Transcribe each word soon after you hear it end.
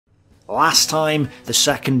Last time, the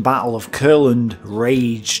Second Battle of Courland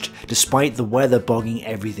raged, despite the weather bogging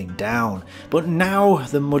everything down, but now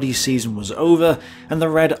the muddy season was over and the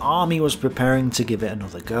Red Army was preparing to give it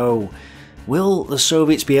another go. Will the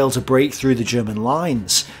Soviets be able to break through the German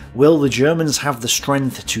lines? Will the Germans have the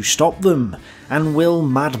strength to stop them? And will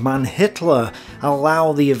Madman Hitler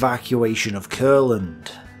allow the evacuation of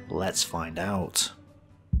Courland? Let's find out.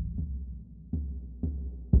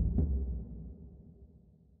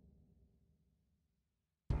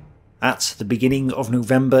 At the beginning of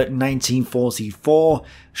November 1944,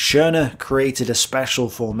 Schörner created a special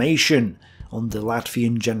formation under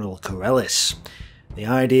Latvian General Kurelis. The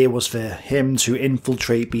idea was for him to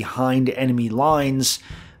infiltrate behind enemy lines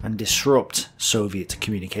and disrupt Soviet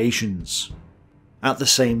communications. At the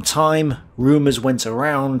same time, rumours went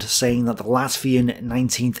around saying that the Latvian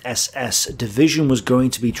 19th SS Division was going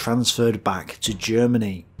to be transferred back to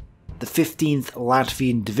Germany. The 15th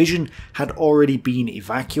Latvian Division had already been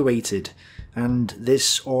evacuated, and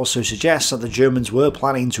this also suggests that the Germans were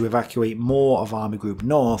planning to evacuate more of Army Group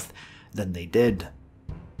North than they did.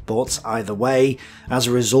 But either way, as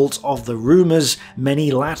a result of the rumours, many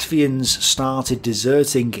Latvians started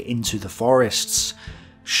deserting into the forests.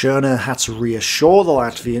 Schörner had to reassure the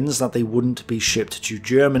Latvians that they wouldn't be shipped to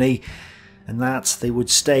Germany, and that they would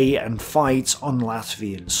stay and fight on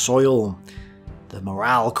Latvian soil. The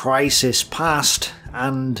morale crisis passed,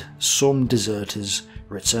 and some deserters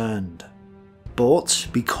returned. But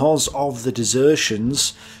because of the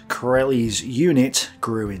desertions, Kurelis' unit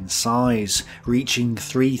grew in size, reaching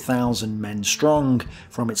 3,000 men strong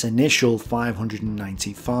from its initial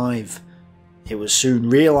 595. It was soon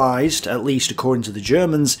realised, at least according to the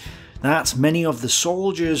Germans, that many of the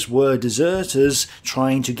soldiers were deserters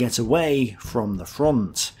trying to get away from the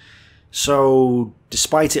front. So,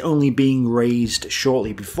 despite it only being raised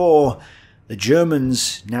shortly before, the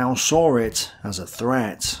Germans now saw it as a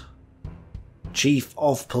threat. Chief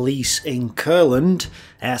of Police in Courland,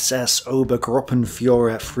 SS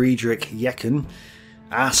Obergruppenführer Friedrich Jecken,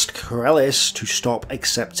 asked Kurelis to stop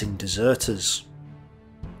accepting deserters.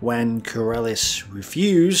 When Kurelis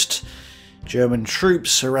refused, German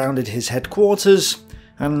troops surrounded his headquarters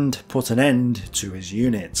and put an end to his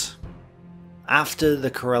unit. After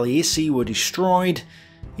the Kureliisi were destroyed,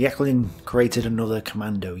 Jecken created another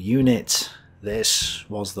commando unit. This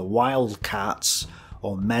was the Wildcats,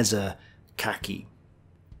 or Meza Kaki.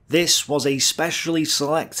 This was a specially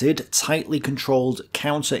selected, tightly controlled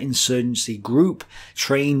counterinsurgency group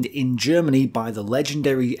trained in Germany by the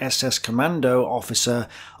legendary SS commando officer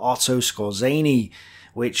Otto Skorzeny,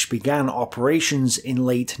 which began operations in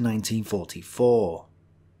late 1944.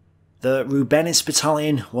 The Rubenis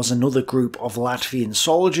Battalion was another group of Latvian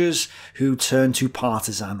soldiers who turned to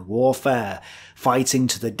partisan warfare, fighting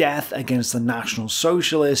to the death against the National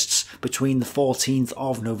Socialists between the 14th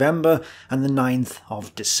of November and the 9th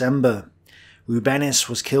of December. Rubenis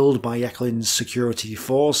was killed by Jecken's security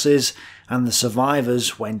forces, and the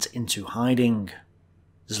survivors went into hiding.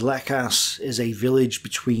 Zlekas is a village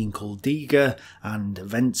between Kuldiga and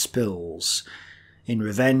Ventspils. In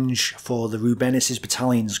revenge for the Rubenis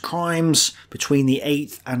Battalion's crimes, between the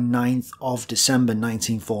 8th and 9th of December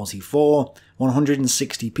 1944,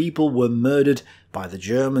 160 people were murdered by the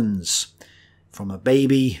Germans. From a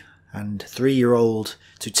baby and 3-year-old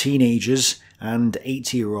to teenagers and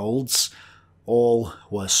 80-year-olds, all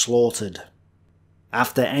were slaughtered.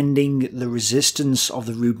 After ending the resistance of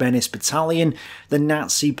the Rubenis Battalion, the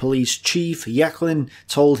Nazi police chief Jecken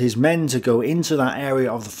told his men to go into that area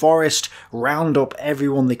of the forest, round up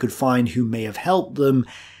everyone they could find who may have helped them,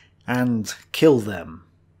 and kill them.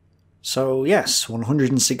 So yes,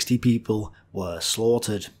 160 people were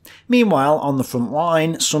slaughtered. Meanwhile, on the front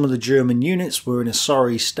line, some of the German units were in a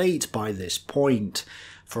sorry state by this point.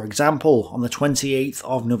 For example, on the 28th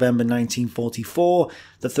of November 1944,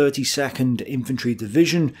 the 32nd Infantry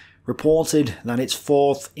Division reported that its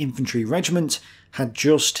 4th Infantry Regiment had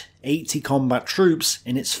just 80 combat troops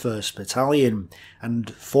in its 1st Battalion, and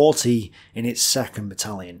 40 in its 2nd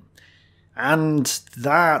Battalion. And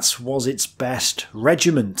that was its best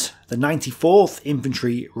regiment. The 94th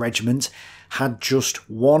Infantry Regiment had just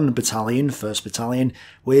 1 battalion, 1st Battalion,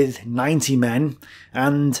 with 90 men,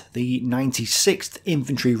 and the 96th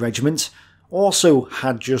Infantry Regiment also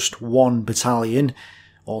had just 1 battalion,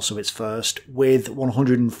 also its 1st, with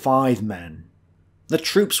 105 men. The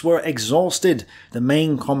troops were exhausted. The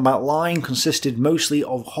main combat line consisted mostly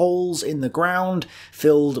of holes in the ground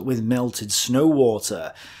filled with melted snow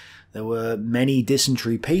water. There were many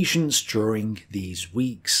dysentery patients during these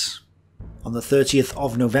weeks. On the 30th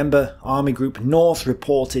of November, Army Group North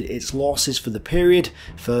reported its losses for the period,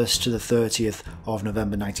 1st to the 30th of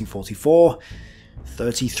November 1944.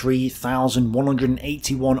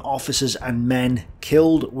 33,181 officers and men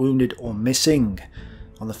killed, wounded or missing.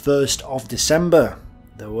 On the 1st of December,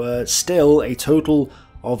 there were still a total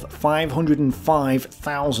of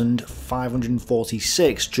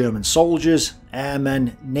 505,546 German soldiers,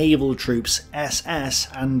 airmen, naval troops, SS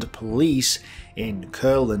and police in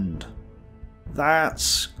Courland.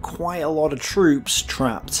 That's quite a lot of troops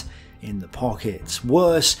trapped in the pocket.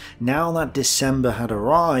 Worse, now that December had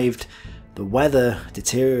arrived, the weather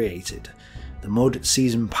deteriorated. The mud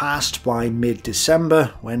season passed by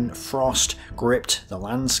mid-December when frost gripped the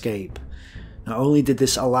landscape. Not only did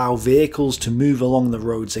this allow vehicles to move along the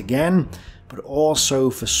roads again, but also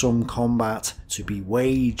for some combat to be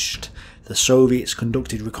waged. The Soviets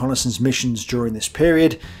conducted reconnaissance missions during this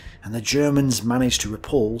period, and the Germans managed to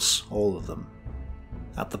repulse all of them.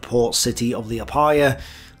 At the port city of Liepaja,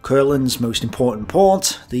 Courland's most important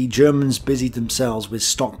port, the Germans busied themselves with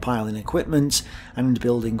stockpiling equipment and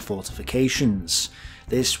building fortifications.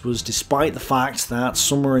 This was despite the fact that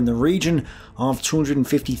somewhere in the region of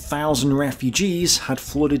 250,000 refugees had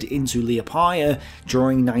flooded into Liepaja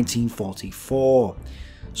during 1944.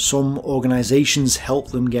 Some organisations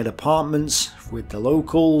helped them get apartments with the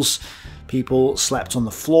locals. People slept on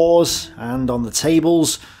the floors and on the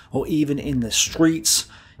tables, or even in the streets,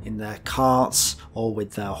 in their carts or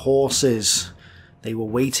with their horses. They were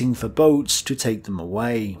waiting for boats to take them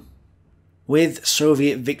away. With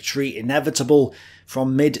Soviet victory inevitable,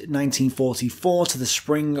 from mid-1944 to the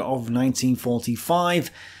spring of 1945,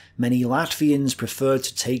 many Latvians preferred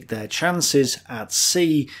to take their chances at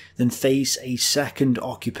sea than face a second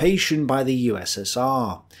occupation by the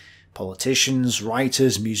USSR. Politicians,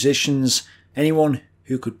 writers, musicians, anyone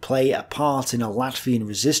who could play a part in a Latvian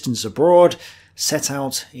resistance abroad set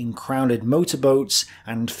out in crowded motorboats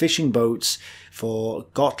and fishing boats for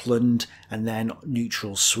Gotland and then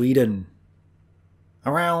neutral Sweden.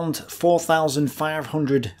 Around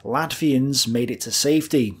 4,500 Latvians made it to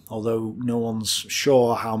safety, although no one's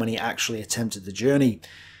sure how many actually attempted the journey.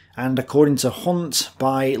 And according to Hunt,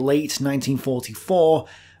 by late 1944,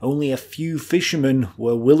 only a few fishermen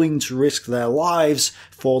were willing to risk their lives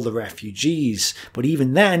for the refugees, but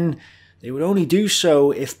even then, they would only do so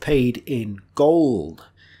if paid in gold.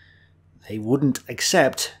 They wouldn't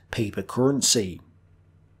accept paper currency.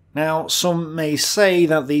 Now, some may say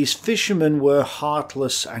that these fishermen were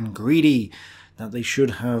heartless and greedy, that they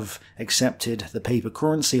should have accepted the paper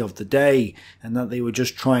currency of the day, and that they were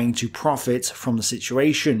just trying to profit from the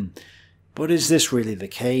situation. But is this really the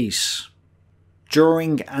case?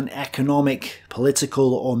 During an economic,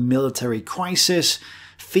 political or military crisis,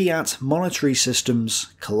 fiat monetary systems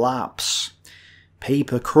collapse.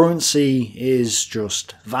 Paper currency is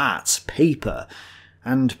just that, paper,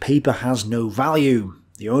 and paper has no value.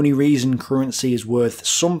 The only reason currency is worth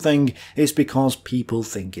something is because people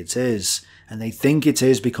think it is, and they think it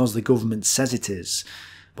is because the government says it is.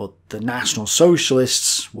 But the National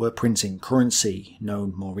Socialists were printing currency,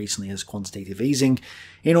 known more recently as quantitative easing,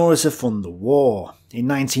 in order to fund the war. In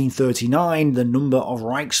 1939, the number of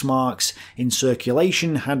Reichsmarks in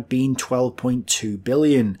circulation had been 12.2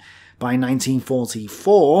 billion. By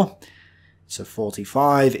 1944 to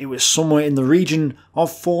 45, it was somewhere in the region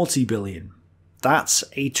of 40 billion. That's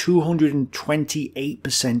a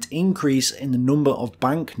 228% increase in the number of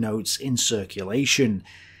banknotes in circulation.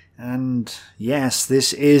 And yes,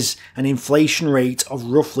 this is an inflation rate of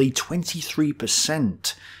roughly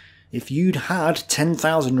 23%. If you'd had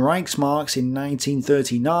 10,000 Reichsmarks in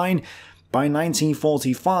 1939, by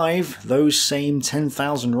 1945, those same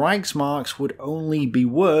 10,000 Reichsmarks would only be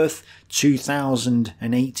worth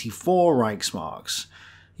 2,084 Reichsmarks.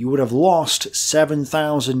 You would have lost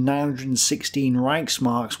 7,916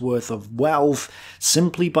 Reichsmarks worth of wealth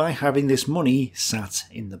simply by having this money sat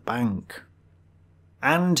in the bank.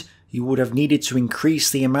 And you would have needed to increase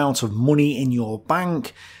the amount of money in your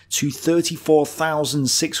bank to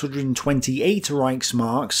 34,628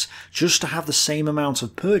 Reichsmarks just to have the same amount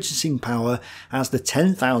of purchasing power as the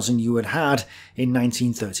 10,000 you had had in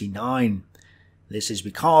 1939. This is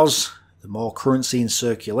because the more currency in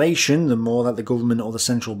circulation, the more that the government or the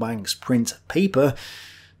central banks print paper,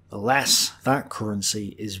 the less that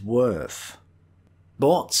currency is worth.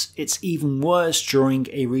 But it's even worse during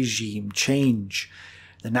a regime change.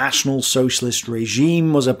 The National Socialist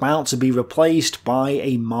regime was about to be replaced by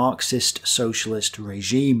a Marxist Socialist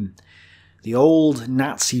regime. The old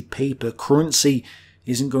Nazi paper currency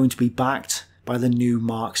isn't going to be backed by the new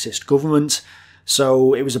Marxist government,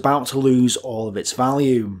 so it was about to lose all of its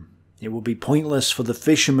value. It would be pointless for the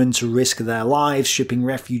fishermen to risk their lives shipping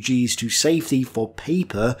refugees to safety for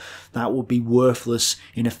paper that would be worthless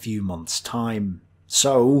in a few months' time.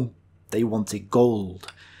 So, they wanted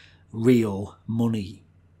gold. Real money.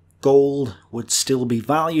 Gold would still be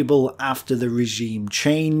valuable after the regime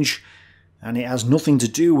change, and it has nothing to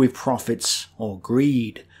do with profits or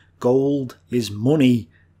greed. Gold is money,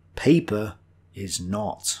 paper is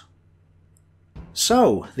not.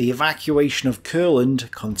 So, the evacuation of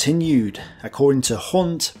Courland continued. According to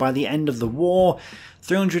Hunt, by the end of the war,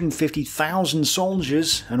 350,000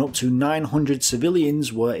 soldiers and up to 900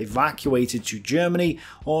 civilians were evacuated to Germany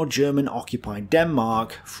or German-occupied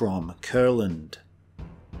Denmark from Courland.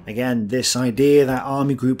 Again, this idea that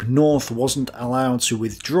Army Group North wasn't allowed to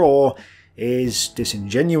withdraw is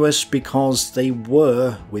disingenuous because they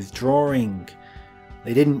were withdrawing.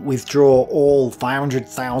 They didn't withdraw all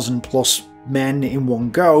 500,000 plus men in one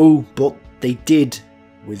go, but they did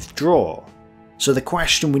withdraw. So the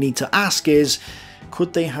question we need to ask is,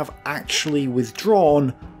 could they have actually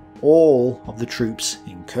withdrawn all of the troops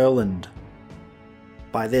in Courland?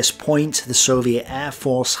 By this point, the Soviet Air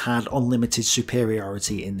Force had unlimited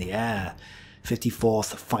superiority in the air.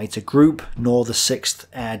 54th Fighter Group nor the 6th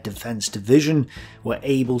Air Defence Division were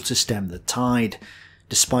able to stem the tide,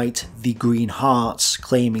 despite the Green Hearts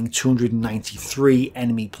claiming 293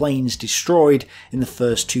 enemy planes destroyed in the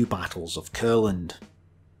first two battles of Courland.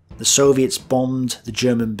 The Soviets bombed the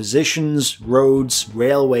German positions, roads,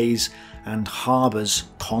 railways and harbours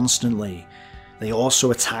constantly. They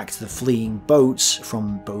also attacked the fleeing boats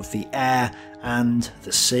from both the air and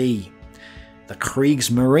the sea. The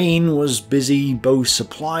Kriegsmarine was busy both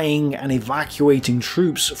supplying and evacuating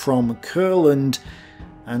troops from Courland,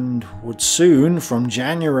 and would soon, from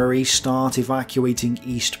January, start evacuating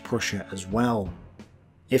East Prussia as well.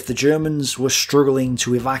 If the Germans were struggling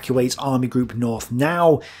to evacuate Army Group North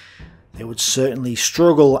now, they would certainly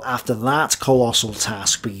struggle after that colossal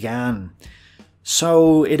task began.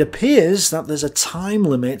 So it appears that there's a time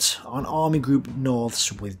limit on Army Group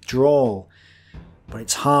North's withdrawal. But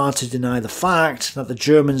it's hard to deny the fact that the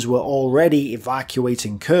Germans were already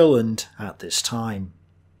evacuating Courland at this time.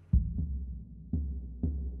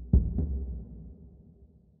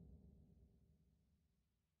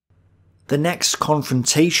 The next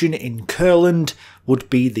confrontation in Courland would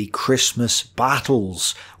be the Christmas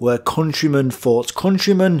battles, where countrymen fought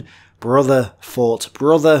countrymen, brother fought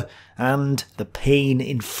brother, and the pain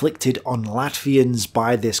inflicted on Latvians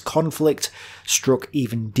by this conflict struck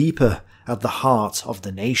even deeper at the heart of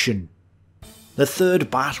the nation. The Third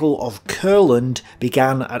Battle of Courland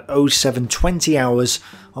began at 0720 hours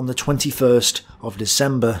on the 21st of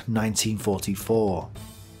December 1944.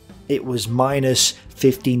 It was minus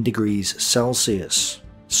 15 degrees Celsius.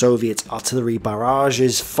 Soviet artillery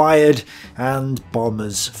barrages fired and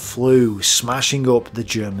bombers flew, smashing up the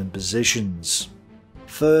German positions.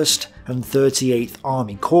 1st and 38th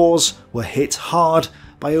Army Corps were hit hard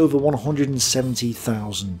by over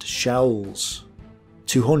 170,000 shells.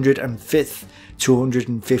 205th,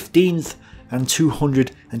 215th and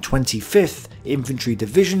 225th Infantry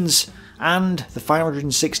Divisions and the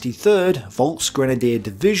 563rd Volksgrenadier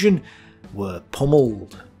Division were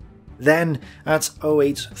pummeled. Then, at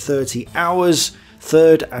 0830 hours,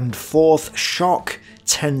 3rd and 4th Shock,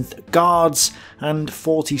 10th Guards and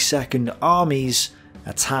 42nd Armies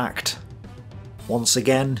attacked. Once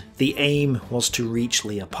again, the aim was to reach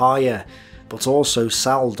Liepaja, but also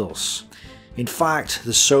Saldus. In fact,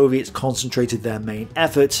 the Soviets concentrated their main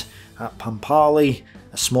effort at Pampali,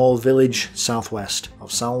 a small village southwest of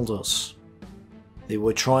Saldus. They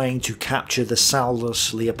were trying to capture the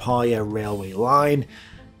Saldus-Liepaja railway line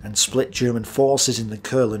and split German forces in the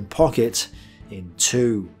Courland pocket in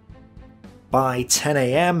two. By 10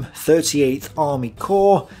 AM, 38th Army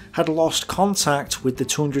Corps had lost contact with the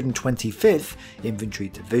 225th Infantry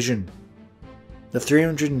Division. The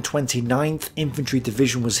 329th Infantry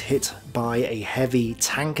Division was hit by a heavy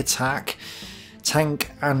tank attack.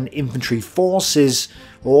 Tank and infantry forces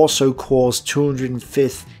also caused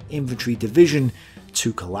 205th Infantry Division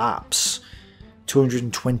to collapse.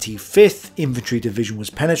 225th Infantry Division was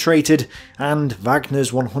penetrated, and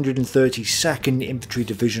Wagner's 132nd Infantry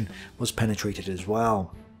Division was penetrated as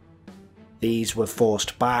well. These were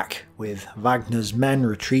forced back, with Wagner's men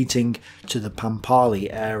retreating to the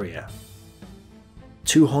Pampali area.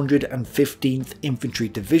 215th Infantry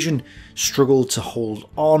Division struggled to hold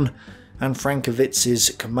on, and Frankowitz's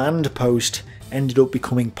command post ended up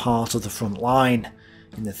becoming part of the front line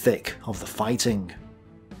in the thick of the fighting.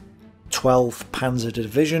 12th Panzer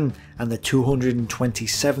Division and the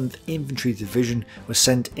 227th Infantry Division were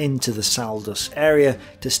sent into the Saldus area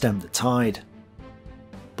to stem the tide.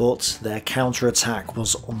 but their counterattack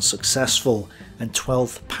was unsuccessful, and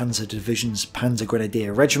 12th Panzer Division's Panzer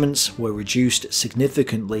Grenadier regiments were reduced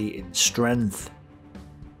significantly in strength.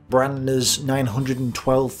 Brandner's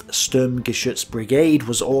 912th Sturmgeschütz Brigade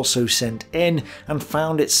was also sent in and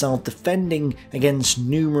found itself defending against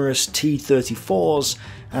numerous T-34s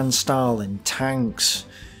and Stalin tanks.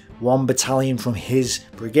 One battalion from his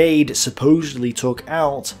brigade supposedly took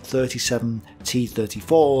out 37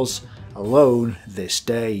 T-34s alone this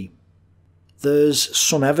day. There's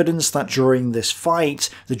some evidence that during this fight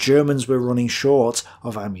the Germans were running short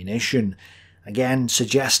of ammunition, again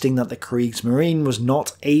suggesting that the Kriegsmarine was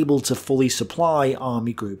not able to fully supply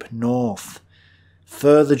Army Group North.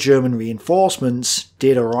 Further German reinforcements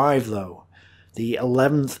did arrive though. The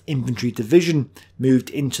 11th Infantry Division moved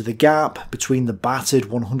into the gap between the battered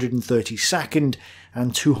 132nd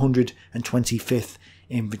and 225th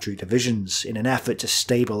Infantry Divisions in an effort to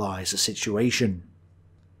stabilise the situation.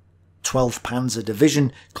 12th Panzer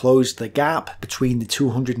Division closed the gap between the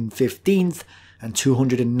 215th and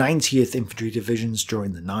 290th Infantry Divisions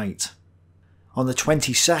during the night. On the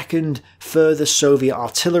 22nd, further Soviet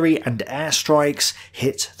artillery and airstrikes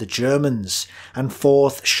hit the Germans, and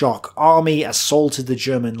 4th Shock Army assaulted the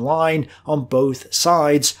German line on both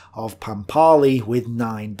sides of Pampali with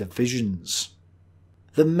 9 divisions.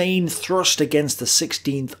 The main thrust against the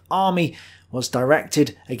 16th Army was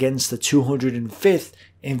directed against the 205th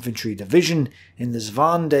Infantry Division in the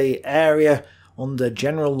Zvande area under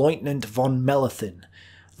General Lieutenant von Mellithin.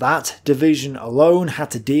 That division alone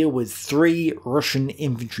had to deal with 3 Russian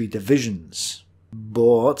infantry divisions.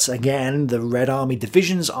 But again, the Red Army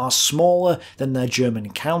divisions are smaller than their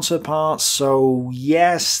German counterparts, so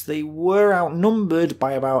yes, they were outnumbered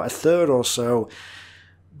by about a third or so,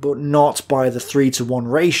 but not by the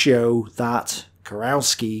 3-to-1 ratio that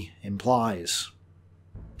Kurowski implies.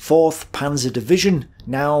 4th Panzer Division,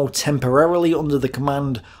 now temporarily under the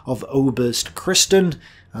command of Oberst Christen,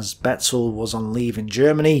 as Betzel was on leave in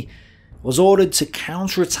Germany, was ordered to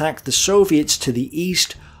counterattack the Soviets to the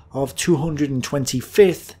east of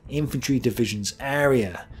 225th Infantry Division's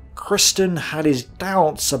area. Christen had his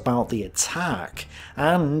doubts about the attack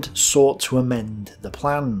and sought to amend the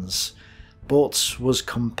plans, but was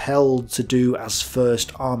compelled to do as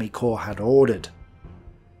 1st Army Corps had ordered.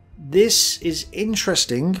 This is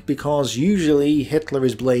interesting because usually Hitler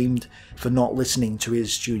is blamed for not listening to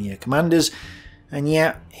his junior commanders, and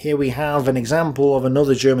yet here we have an example of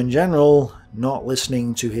another German general not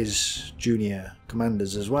listening to his junior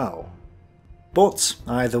commanders as well. But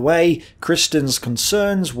either way, Christen's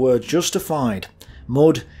concerns were justified.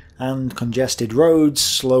 Mud and congested roads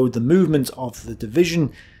slowed the movement of the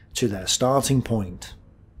division to their starting point.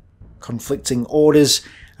 Conflicting orders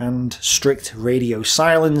and strict radio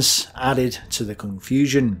silence added to the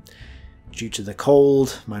confusion. Due to the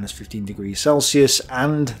cold, -15 degrees Celsius,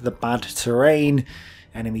 and the bad terrain,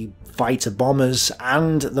 enemy fighter bombers,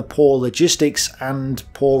 and the poor logistics and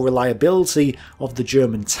poor reliability of the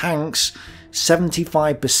German tanks,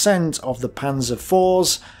 75% of the Panzer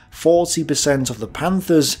IVs, 40% of the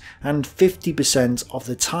Panthers, and 50% of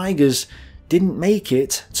the Tigers didn't make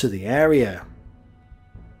it to the area.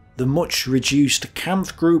 The much reduced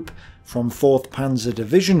Kampfgruppe from 4th Panzer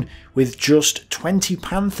Division, with just 20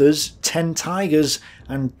 Panthers, 10 Tigers,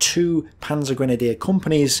 and 2 Panzer Grenadier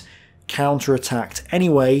companies, counterattacked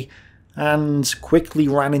anyway, and quickly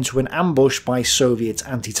ran into an ambush by Soviet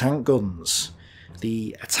anti-tank guns.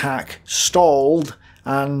 The attack stalled,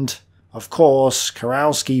 and of course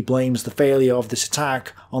Kurowski blames the failure of this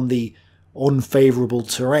attack on the unfavourable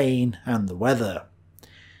terrain and the weather.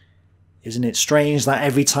 Isn't it strange that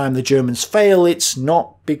every time the Germans fail, it's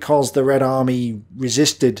not because the Red Army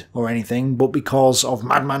resisted or anything, but because of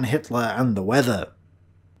Madman Hitler and the weather?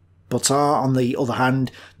 Buttar, on the other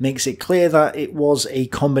hand, makes it clear that it was a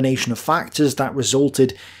combination of factors that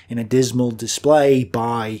resulted in a dismal display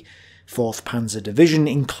by 4th Panzer Division,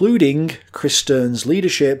 including Christen's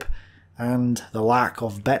leadership and the lack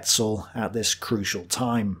of Betzel at this crucial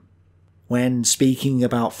time. When speaking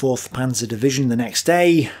about 4th Panzer Division the next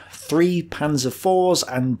day, 3 Panzer IVs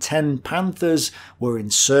and 10 Panthers were in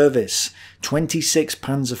service, 26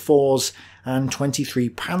 Panzer IVs and 23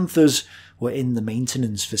 Panthers were in the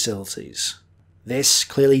maintenance facilities. This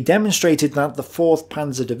clearly demonstrated that the 4th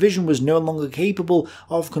Panzer Division was no longer capable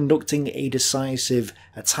of conducting a decisive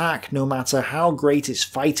attack, no matter how great its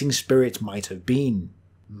fighting spirit might have been.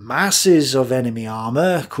 Masses of enemy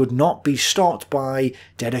armour could not be stopped by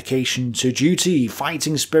dedication to duty,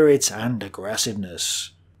 fighting spirit and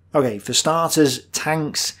aggressiveness. Okay, for starters,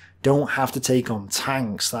 tanks don't have to take on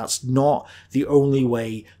tanks. That's not the only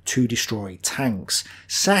way to destroy tanks.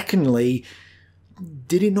 Secondly,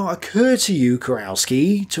 did it not occur to you,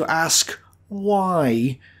 Kurowski, to ask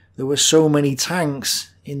why there were so many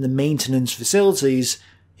tanks in the maintenance facilities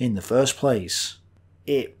in the first place?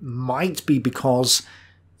 It might be because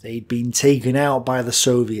they'd been taken out by the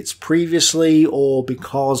Soviets previously, or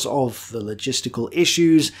because of the logistical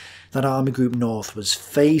issues that Army Group North was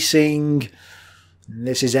facing.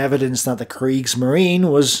 This is evidence that the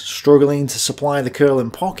Kriegsmarine was struggling to supply the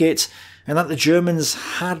Courland pocket, and that the Germans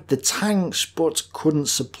had the tanks but couldn't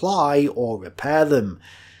supply or repair them.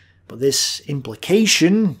 But this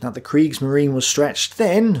implication that the Kriegsmarine was stretched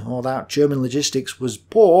thin, or that German logistics was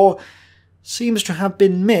poor, seems to have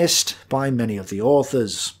been missed by many of the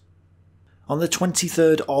authors. On the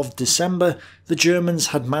 23rd of December, the Germans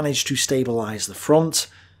had managed to stabilise the front,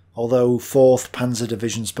 although 4th Panzer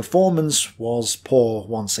Division's performance was poor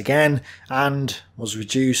once again, and was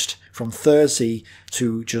reduced from 30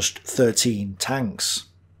 to just 13 tanks.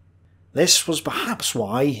 This was perhaps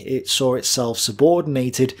why it saw itself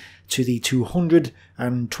subordinated to the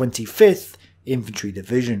 225th Infantry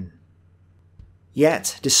Division.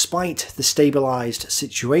 Yet, despite the stabilised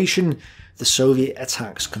situation, the Soviet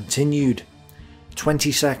attacks continued.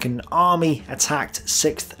 22nd Army attacked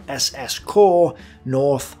 6th SS Corps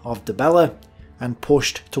north of Dobele and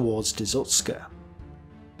pushed towards Dzukste.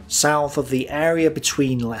 South of the area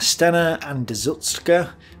between Lestene and Dzukste,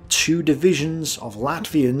 2 divisions of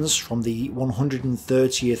Latvians from the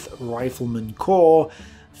 130th Rifleman Corps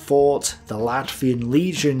fought the Latvian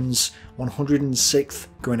Legion's 106th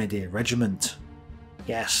Grenadier Regiment.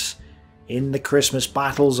 Yes, in the Christmas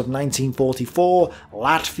battles of 1944,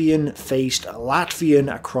 Latvian faced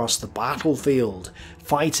Latvian across the battlefield,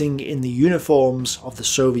 fighting in the uniforms of the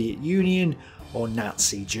Soviet Union or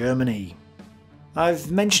Nazi Germany. I've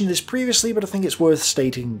mentioned this previously, but I think it's worth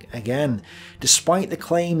stating again. Despite the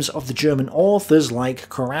claims of the German authors like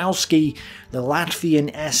Kurowski, the Latvian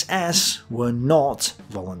SS were not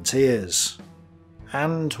volunteers.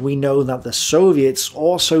 And we know that the Soviets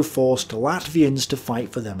also forced Latvians to fight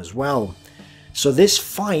for them as well. So this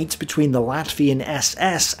fight between the Latvian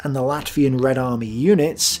SS and the Latvian Red Army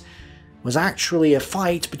units was actually a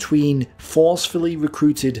fight between forcefully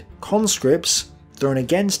recruited conscripts thrown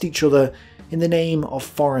against each other in the name of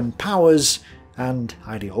foreign powers and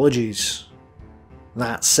ideologies.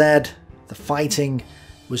 That said, the fighting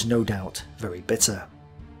was no doubt very bitter.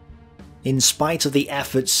 In spite of the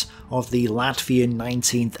efforts of the Latvian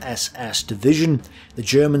 19th SS Division, the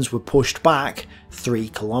Germans were pushed back 3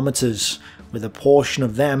 kilometers, with a portion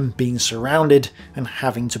of them being surrounded and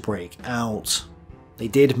having to break out. They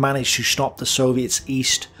did manage to stop the Soviets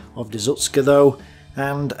east of Dzukste though,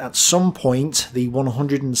 and at some point the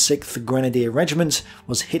 106th Grenadier Regiment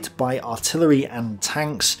was hit by artillery and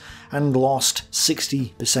tanks and lost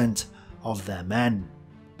 60% of their men.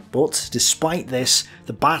 But despite this,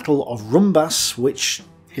 the Battle of Rumbas, which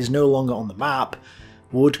is no longer on the map,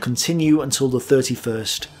 would continue until the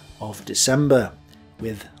 31st of December,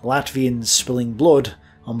 with Latvians spilling blood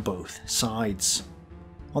on both sides.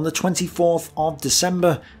 On the 24th of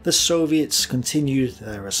December, the Soviets continued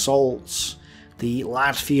their assaults. The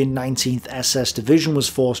Latvian 19th SS Division was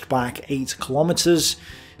forced back 8 kilometers,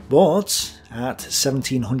 but at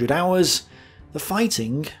 1700 hours, the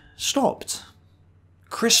fighting stopped.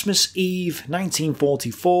 Christmas Eve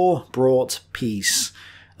 1944 brought peace.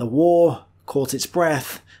 The war caught its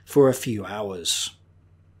breath for a few hours.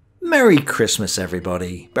 Merry Christmas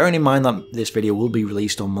everybody! Bearing in mind that this video will be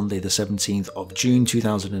released on Monday the 17th of June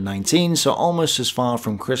 2019, so almost as far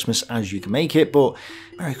from Christmas as you can make it, but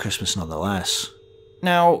Merry Christmas nonetheless.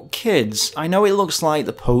 Now kids, I know it looks like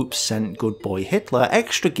the Pope sent good boy Hitler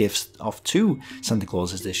extra gifts off to Santa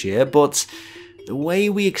Clauses this year, but the way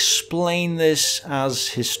we explain this as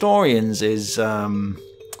historians is,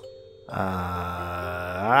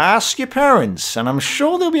 ask your parents, and I'm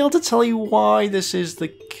sure they'll be able to tell you why this is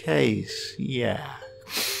the case, yeah.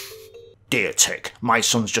 Dear Tick, my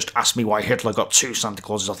son's just asked me why Hitler got 2 Santa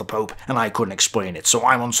Clauses off the Pope, and I couldn't explain it, so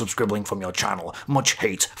I'm unsubscribing from your channel. Much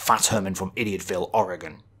hate, Fat Herman from Idiotville,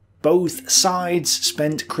 Oregon. Both sides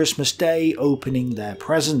spent Christmas Day opening their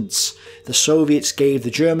presents. The Soviets gave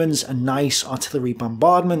the Germans a nice artillery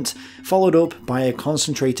bombardment, followed up by a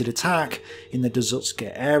concentrated attack in the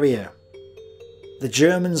Dzukste area. The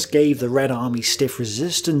Germans gave the Red Army stiff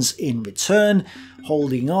resistance in return,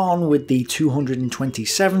 holding on with the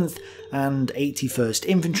 227th and 81st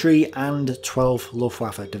Infantry and 12th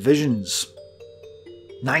Luftwaffe divisions.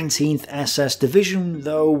 19th SS Division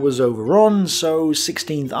though was overrun, so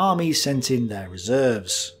 16th Army sent in their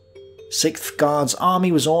reserves. 6th Guards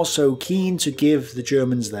Army was also keen to give the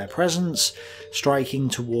Germans their presents, striking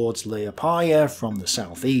towards Liepaja from the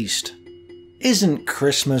southeast. Isn't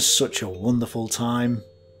Christmas such a wonderful time?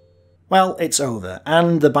 Well, it's over,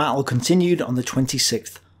 and the battle continued on the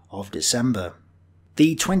 26th of December.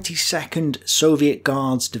 The 22nd Soviet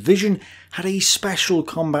Guards Division had a special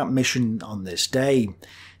combat mission on this day.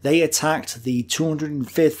 They attacked the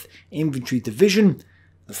 205th Infantry Division.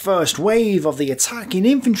 The first wave of the attacking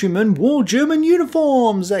infantrymen wore German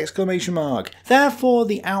uniforms! ! Therefore,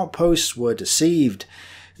 the outposts were deceived.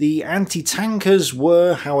 The anti-tankers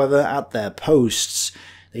were, however, at their posts.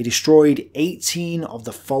 They destroyed 18 of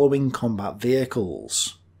the following combat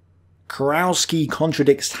vehicles. Kurowski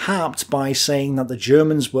contradicts Haupt by saying that the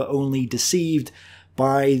Germans were only deceived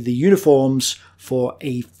by the uniforms for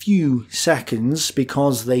a few seconds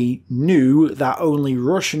because they knew that only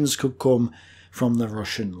Russians could come from the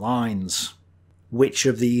Russian lines. Which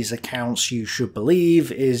of these accounts you should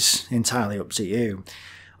believe is entirely up to you.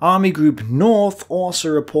 Army Group North also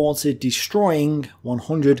reported destroying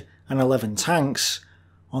 111 tanks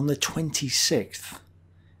on the 26th.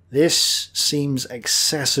 This seems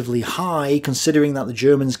excessively high considering that the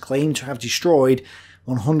Germans claim to have destroyed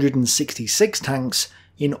 166 tanks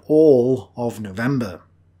in all of November,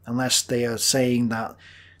 unless they are saying that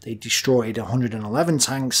they destroyed 111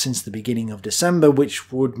 tanks since the beginning of December,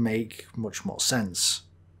 which would make much more sense.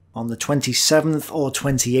 On the 27th or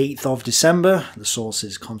 28th of December, the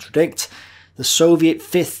sources contradict, the Soviet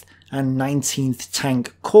 5th and 19th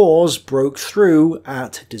Tank Corps broke through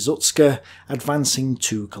at Dzukste, advancing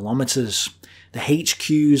 2 kilometers. The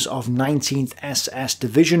HQs of 19th SS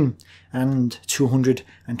Division and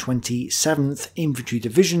 227th Infantry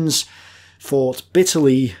Divisions fought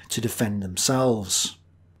bitterly to defend themselves.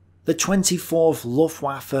 The 24th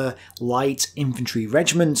Luftwaffe Light Infantry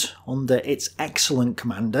Regiment, under its excellent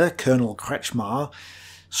commander, Colonel Kretschmar,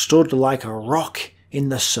 stood like a rock in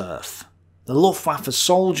the surf. The Luftwaffe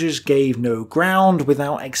soldiers gave no ground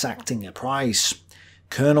without exacting a price.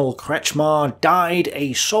 Colonel Kretschmar died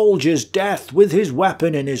a soldier's death with his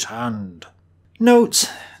weapon in his hand. Note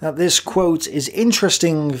that this quote is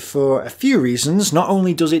interesting for a few reasons. Not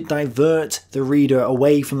only does it divert the reader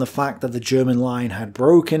away from the fact that the German line had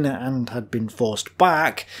broken and had been forced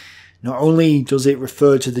back, not only does it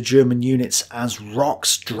refer to the German units as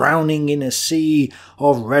rocks drowning in a sea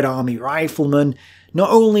of Red Army riflemen, not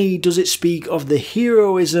only does it speak of the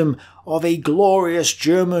heroism of a glorious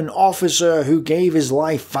German officer who gave his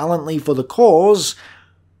life valiantly for the cause,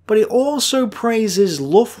 but it also praises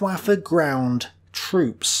Luftwaffe ground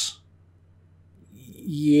troops.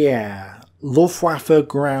 Yeah, Luftwaffe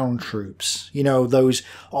ground troops. You know, those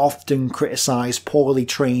often criticised poorly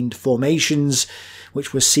trained formations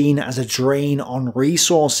which were seen as a drain on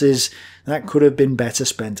resources that could have been better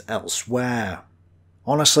spent elsewhere.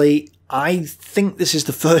 Honestly, I think this is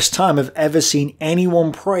the first time I've ever seen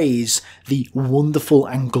anyone praise the wonderful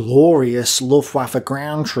and glorious Luftwaffe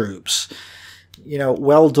ground troops. You know,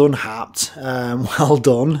 well done, Haupt. Well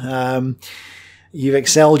done. You've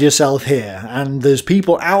excelled yourself here. And there's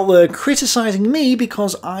people out there criticising me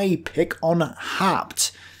because I pick on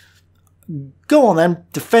Haupt. Go on then,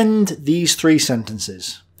 defend these 3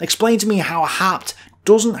 sentences. Explain to me how Haupt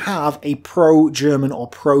doesn't have a pro-German or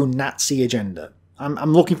pro-Nazi agenda.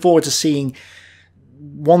 I'm looking forward to seeing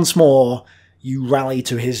once more you rally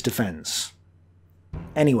to his defence.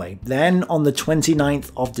 Anyway, then on the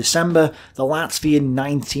 29th of December, the Latvian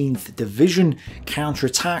 19th Division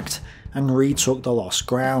counterattacked and retook the lost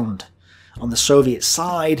ground. On the Soviet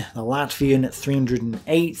side, the Latvian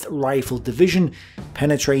 308th Rifle Division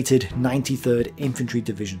penetrated 93rd Infantry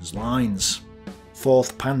Division's lines.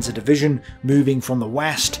 4th Panzer Division, moving from the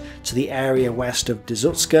west to the area west of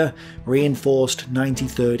Dzukste, reinforced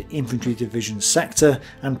 93rd Infantry Division's sector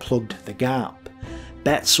and plugged the gap.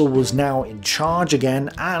 Betzel was now in charge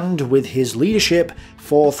again, and with his leadership,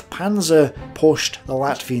 4th Panzer pushed the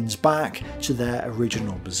Latvians back to their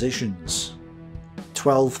original positions.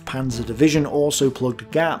 12th Panzer Division also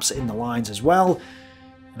plugged gaps in the lines as well,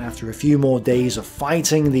 and after a few more days of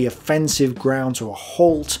fighting, the offensive ground to a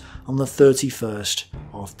halt on the 31st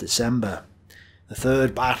of December. The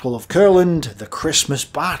Third Battle of Courland, the Christmas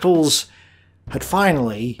battles, had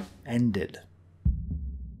finally ended.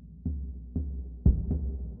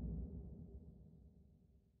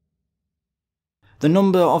 The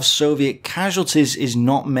number of Soviet casualties is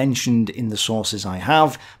not mentioned in the sources I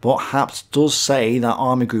have, but Haupt does say that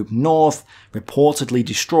Army Group North reportedly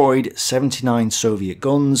destroyed 79 Soviet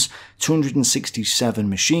guns, 267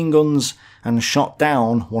 machine guns, and shot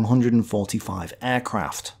down 145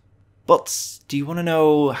 aircraft. But do you want to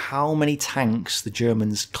know how many tanks the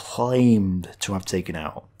Germans claimed to have taken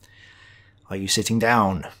out? Are you sitting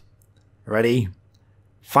down? Ready?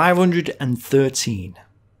 513.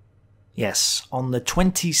 Yes, on the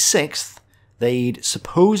 26th, they'd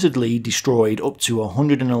supposedly destroyed up to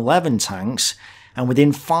 111 tanks, and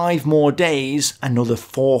within 5 more days, another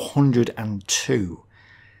 402.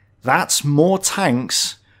 That's more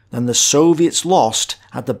tanks than the Soviets lost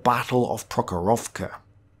at the Battle of Prokhorovka.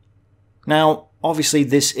 Now, obviously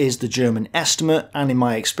this is the German estimate, and in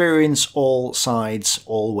my experience, all sides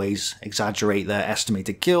always exaggerate their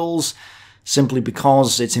estimated kills, simply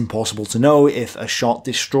because it's impossible to know if a shot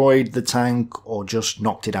destroyed the tank, or just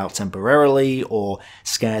knocked it out temporarily, or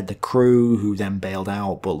scared the crew who then bailed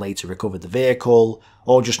out but later recovered the vehicle,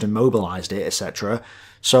 or just immobilized it, etc.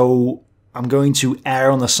 So I'm going to err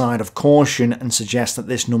on the side of caution and suggest that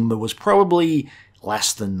this number was probably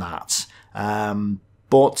less than that.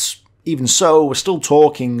 But even so, we're still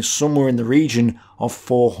talking somewhere in the region of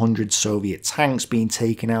 400 Soviet tanks being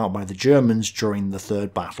taken out by the Germans during the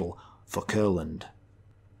Third Battle for Courland.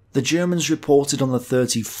 The Germans reported on the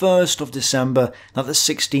 31st of December that the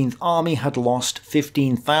 16th Army had lost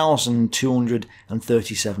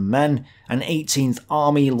 15,237 men, and 18th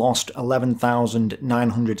Army lost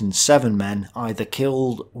 11,907 men, either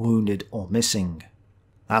killed, wounded or missing.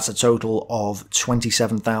 That's a total of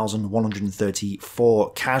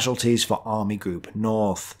 27,134 casualties for Army Group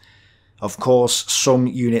North. Of course, some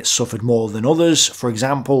units suffered more than others. For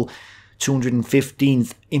example,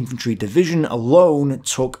 215th Infantry Division alone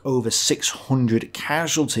took over 600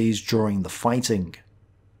 casualties during the fighting.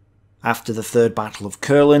 After the Third Battle of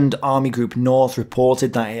Courland, Army Group North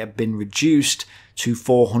reported that it had been reduced to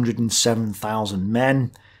 407,000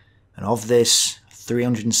 men, and of this,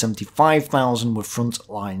 375,000 were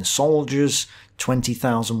front-line soldiers,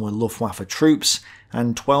 20,000 were Luftwaffe troops,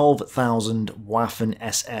 and 12,000 Waffen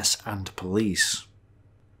SS and police.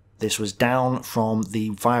 This was down from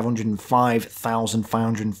the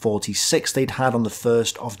 505,546 they'd had on the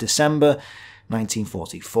 1st of December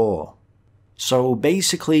 1944. So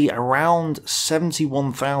basically around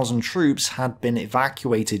 71,000 troops had been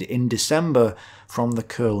evacuated in December from the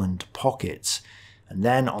Courland pocket. And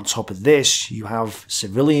then on top of this, you have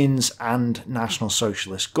civilians and National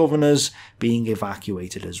Socialist governors being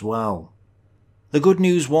evacuated as well. The good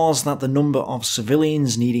news was that the number of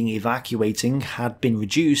civilians needing evacuating had been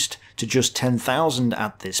reduced to just 10,000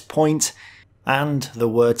 at this point, and there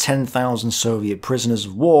were 10,000 Soviet prisoners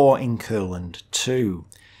of war in Courland too.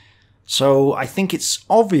 So I think it's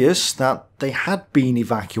obvious that they had been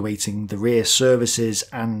evacuating the rear services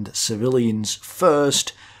and civilians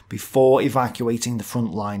first, before evacuating the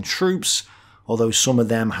frontline troops, although some of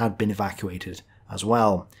them had been evacuated as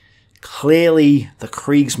well. Clearly, the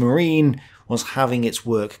Kriegsmarine was having its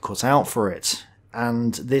work cut out for it,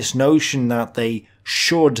 and this notion that they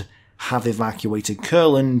should have evacuated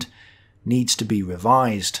Courland needs to be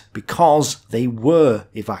revised, because they were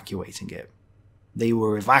evacuating it. They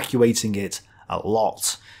were evacuating it a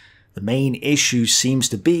lot. The main issue seems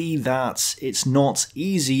to be that it's not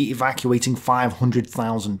easy evacuating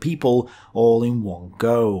 500,000 people all in one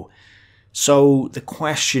go. So the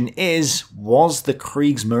question is, was the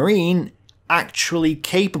Kriegsmarine actually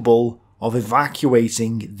capable of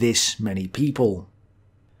evacuating this many people?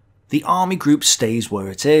 The army group stays where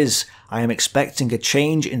it is. I am expecting a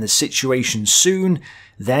change in the situation soon,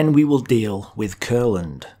 then we will deal with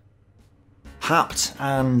Courland. Haupt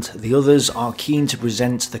and the others are keen to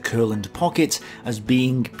present the Courland pocket as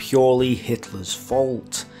being purely Hitler's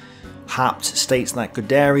fault. Haupt states that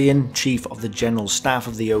Guderian, chief of the General Staff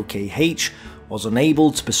of the OKH, was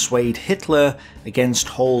unable to persuade Hitler against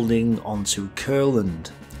holding onto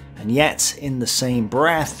Courland. And yet, in the same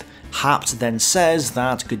breath, Haupt then says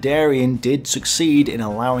that Guderian did succeed in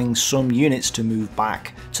allowing some units to move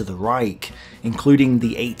back to the Reich, including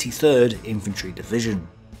the 83rd Infantry Division.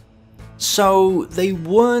 So they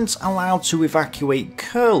weren't allowed to evacuate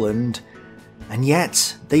Courland, and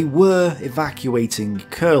yet they were evacuating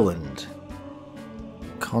Courland.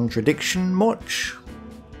 Contradiction much?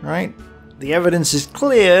 Right? The evidence is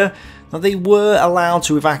clear that they were allowed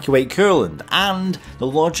to evacuate Courland, and the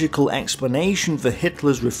logical explanation for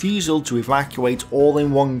Hitler's refusal to evacuate all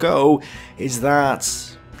in one go is that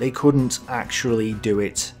they couldn't actually do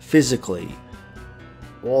it physically.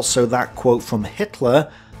 Also, that quote from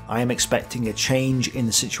Hitler, "I am expecting a change in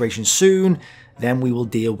the situation soon, then we will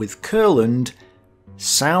deal with Courland,"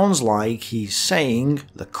 sounds like he's saying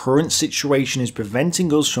the current situation is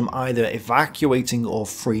preventing us from either evacuating or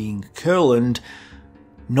freeing Courland,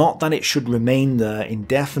 not that it should remain there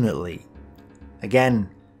indefinitely. Again,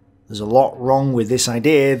 there's a lot wrong with this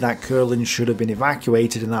idea that Courland should have been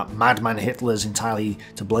evacuated and that madman Hitler is entirely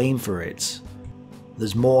to blame for it.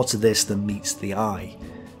 There's more to this than meets the eye,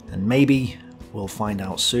 and maybe we'll find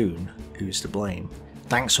out soon who's to blame.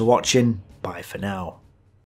 Thanks for watching, bye for now.